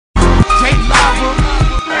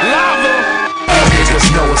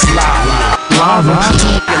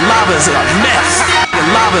lava. Your lava's a mess. Your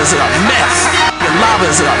lava's a mess. Your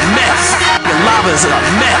lava's a mess. Your lava's a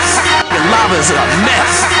mess. Your lava's a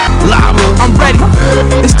mess. Lava, I'm ready.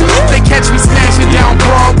 It's the they catch me smashing down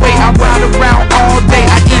Broadway. I ride around all day.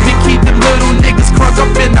 I even keep them little niggas crunk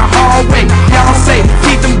up in the hallway. Y'all say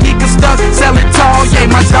keep them geekers stuck selling tall. Yeah,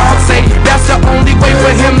 my dog say that's the only way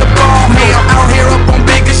for him to ball. Hey, I'm out here up on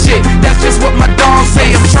bigger shit. That's just what my dog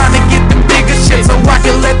say. I'm trying to get them bigger shit so I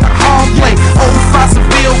can let the hall play. Old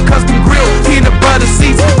Fosseville custom grill, peanut butter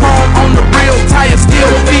seats, chrome on the real, tire steel,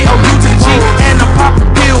 VOU to the G, and I'm popping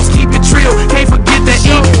pills, keep it trill. Can't forget that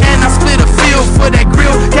ink, and I split a field for that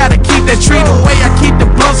grill. Gotta keep that tree. The way I keep the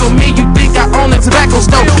blunts on me, you think I own a tobacco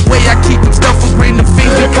store. The way I keep them stuff for green, the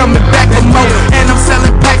fiends be coming back for more. And I'm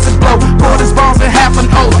selling packs of blow, quarters, balls, and half an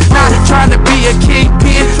O. Not trying to be a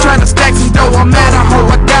kingpin, trying to stack some dough. I'm at a hoe,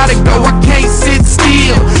 I gotta go, I can't sit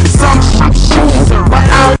still. Some shoes are but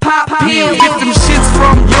I'll pop pills. Get them shits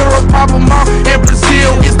from Europe, pop them off in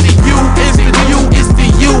Brazil. It's the you, it's the you, it's the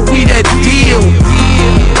you, we that deal.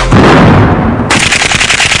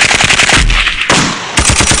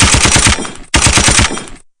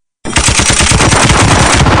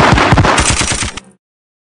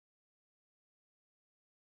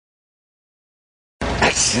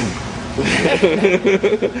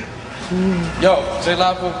 Yo, J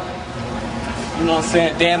Lapa, you know what I'm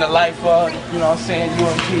saying, Dan the Life, you know what I'm saying,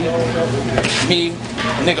 UMG, me,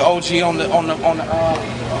 nigga OG on the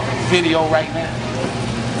video right now.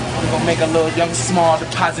 I'm gonna make a little young small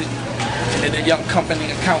deposit in the young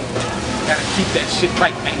company account. Gotta keep that shit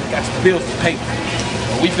right, man. Got some bills to pay.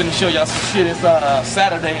 We finna show y'all some shit. It's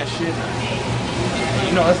Saturday and shit.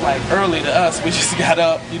 You know, it's like early to us. We just got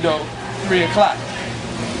up, you know, 3 o'clock.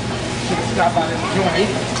 Stop by this joint.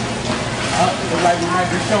 It's like we might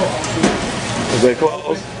be showing. Is that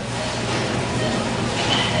close?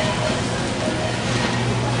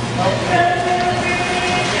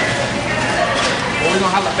 Well, we're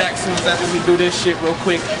gonna holler back soon as after we do this shit real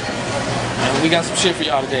quick. And we got some shit for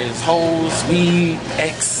y'all today. It's hoes, weed,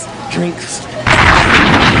 X, drinks.